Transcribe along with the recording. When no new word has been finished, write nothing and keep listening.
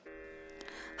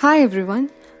Hi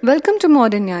everyone, welcome to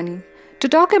Modern Yani. To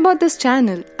talk about this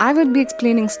channel, I will be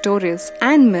explaining stories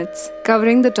and myths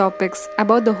covering the topics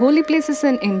about the holy places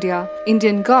in India,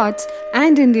 Indian gods,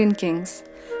 and Indian kings.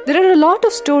 There are a lot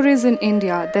of stories in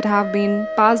India that have been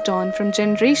passed on from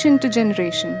generation to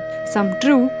generation, some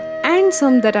true and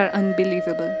some that are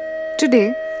unbelievable.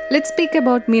 Today, let's speak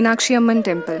about Meenakshi Amman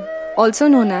Temple, also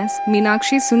known as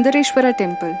Meenakshi Sundareshwara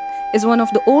Temple, is one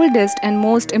of the oldest and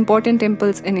most important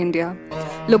temples in India,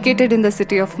 located in the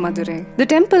city of Madurai. The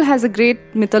temple has a great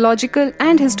mythological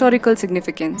and historical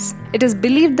significance. It is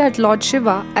believed that Lord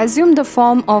Shiva assumed the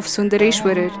form of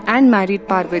Sundareshwarar and married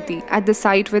Parvati at the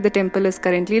site where the temple is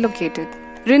currently located.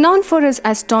 Renowned for its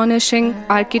astonishing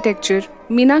architecture,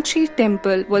 Meenakshi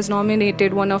Temple was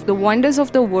nominated one of the wonders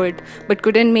of the world but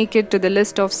couldn't make it to the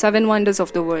list of 7 wonders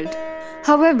of the world.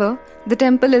 However, the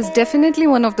temple is definitely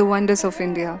one of the wonders of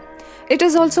India. It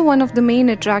is also one of the main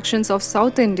attractions of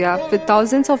South India with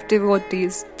thousands of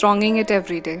devotees thronging it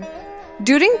every day.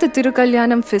 During the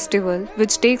Tirukalyanam festival,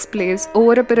 which takes place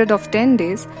over a period of 10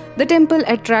 days, the temple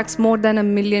attracts more than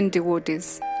 1 million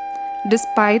devotees.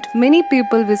 Despite many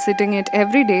people visiting it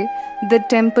every day, the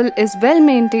temple is well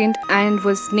maintained and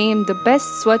was named the best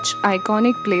Swachh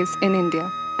iconic place in India.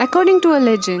 According to a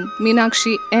legend,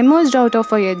 Meenakshi emerged out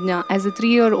of a yajna as a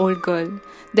 3-year-old girl.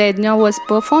 The yajna was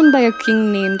performed by a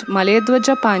king named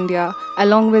Malayadwaja Pandya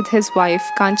along with his wife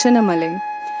Kanchana Malay.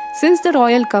 Since the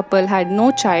royal couple had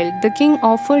no child, the king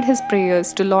offered his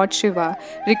prayers to Lord Shiva,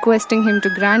 requesting him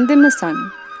to grant them a son.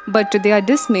 But to their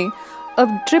dismay,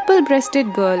 a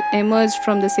triple-breasted girl emerged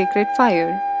from the sacred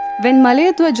fire. When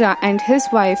Malayadwaja and his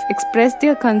wife expressed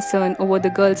their concern over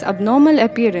the girl's abnormal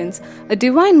appearance, a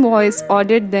divine voice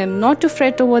ordered them not to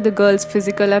fret over the girl's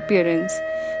physical appearance.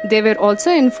 They were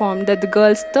also informed that the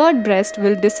girl's third breast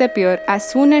will disappear as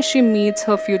soon as she meets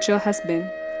her future husband.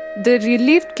 The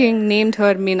relieved king named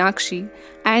her Meenakshi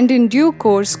and in due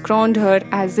course crowned her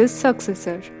as his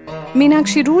successor.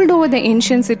 Meenakshi ruled over the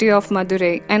ancient city of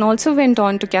Madurai and also went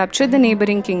on to capture the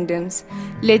neighboring kingdoms.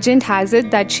 Legend has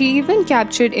it that she even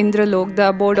captured Indralok, the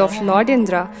abode of Lord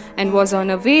Indra, and was on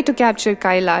her way to capture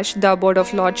Kailash, the abode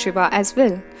of Lord Shiva as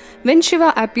well. When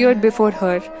Shiva appeared before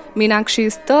her,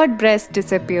 Meenakshi's third breast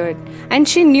disappeared, and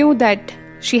she knew that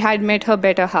she had met her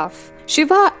better half.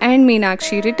 Shiva and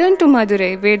Meenakshi returned to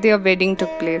Madurai where their wedding took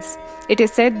place. It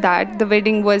is said that the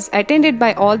wedding was attended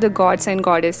by all the gods and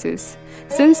goddesses.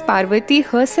 Since Parvati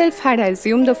herself had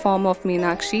assumed the form of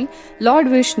Meenakshi, Lord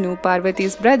Vishnu,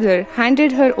 Parvati's brother,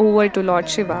 handed her over to Lord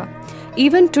Shiva.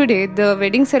 Even today, the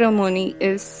wedding ceremony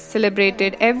is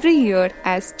celebrated every year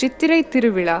as Chittirai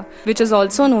Tiruvila, which is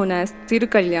also known as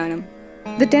Tirukalyanam.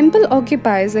 The temple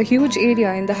occupies a huge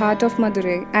area in the heart of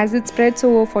Madurai as it spreads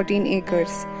over 14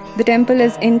 acres. The temple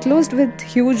is enclosed with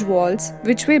huge walls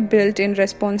which were built in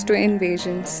response to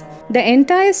invasions. The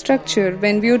entire structure,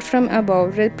 when viewed from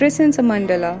above, represents a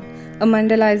mandala. A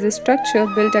mandala is a structure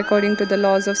built according to the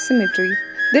laws of symmetry.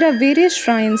 There are various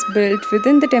shrines built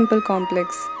within the temple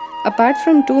complex. Apart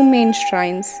from 2 main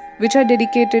shrines, which are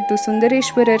dedicated to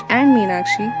Sundareshwarar and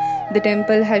Meenakshi, the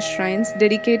temple has shrines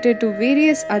dedicated to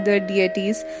various other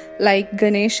deities like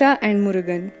Ganesha and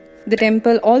Murugan. The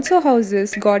temple also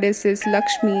houses goddesses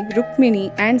Lakshmi,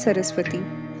 Rukmini, and Saraswati.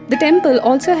 The temple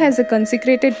also has a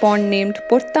consecrated pond named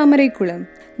Portamarai Kulam.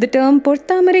 The term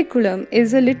Portamarai Kulam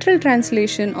is a literal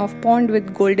translation of pond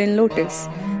with golden lotus.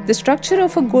 The structure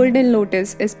of a golden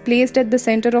lotus is placed at the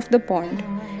center of the pond.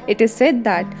 It is said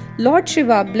that Lord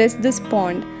Shiva blessed this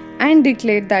pond and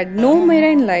declared that no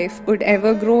marine life would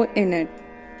ever grow in it.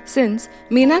 Since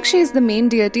Meenakshi is the main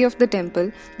deity of the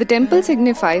temple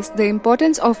signifies the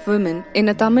importance of women in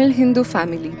a Tamil Hindu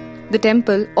family. The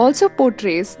temple also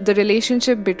portrays the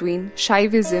relationship between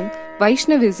Shaivism,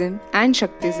 Vaishnavism, and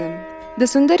Shaktism. The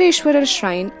Sundareshwarar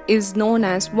shrine is known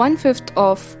as 1/5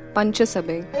 of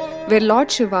Panchasabai, where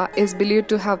Lord Shiva is believed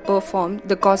to have performed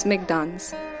the cosmic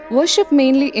dance. Worship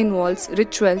mainly involves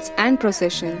rituals and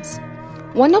processions.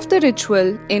 One of the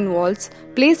ritual involves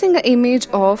placing an image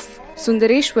of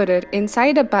Sundareshwarar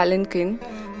inside a palanquin,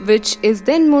 which is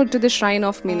then moved to the shrine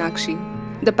of Meenakshi.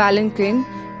 The palanquin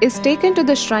is taken to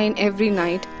the shrine every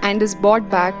night and is brought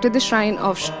back to the shrine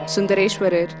of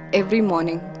Sundareshwarar every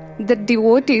morning. The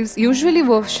devotees usually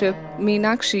worship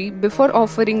Meenakshi before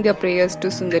offering their prayers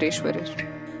to Sundareshwarar.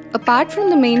 Apart from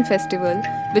the main festival,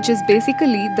 which is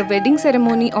basically the wedding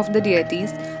ceremony of the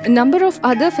deities, a number of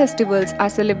other festivals are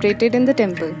celebrated in the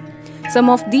temple. Some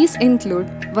of these include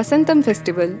Vasantam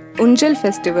Festival, Unjal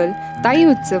Festival, Thai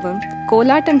Utsavam,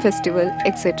 Kolatam Festival,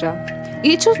 etc.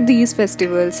 Each of these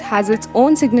festivals has its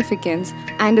own significance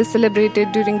and is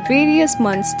celebrated during various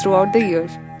months throughout the year.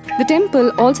 The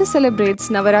temple also celebrates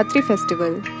Navaratri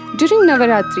festival. During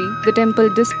Navaratri, the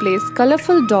temple displays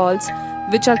colorful dolls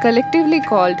which are collectively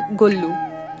called Gollu.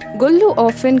 Gollu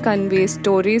often conveys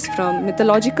stories from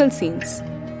mythological scenes.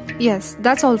 Yes,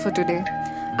 that's all for today.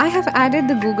 I have added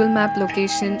the Google Map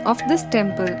location of this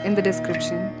temple in the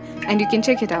description and you can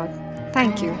check it out.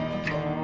 Thank you.